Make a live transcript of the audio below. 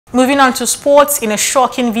Moving on to sports, in a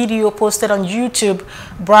shocking video posted on YouTube,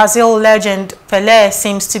 Brazil legend Pele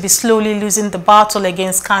seems to be slowly losing the battle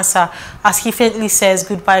against cancer as he faintly says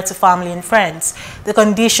goodbye to family and friends. The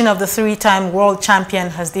condition of the three-time world champion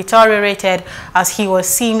has deteriorated as he was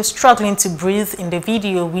seen struggling to breathe in the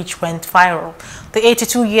video, which went viral. The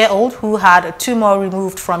 82-year-old, who had a tumor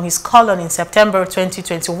removed from his colon in September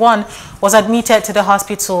 2021, was admitted to the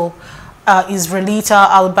hospital Israelita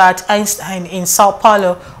Albert Einstein in Sao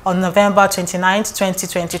Paulo on November 29,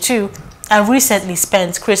 2022, and recently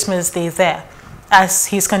spent Christmas Day there. As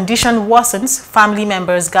his condition worsens, family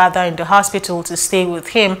members gather in the hospital to stay with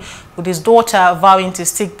him, with his daughter vowing to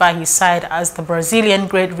stick by his side as the Brazilian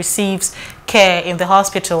great receives care in the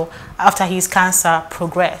hospital after his cancer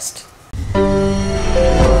progressed.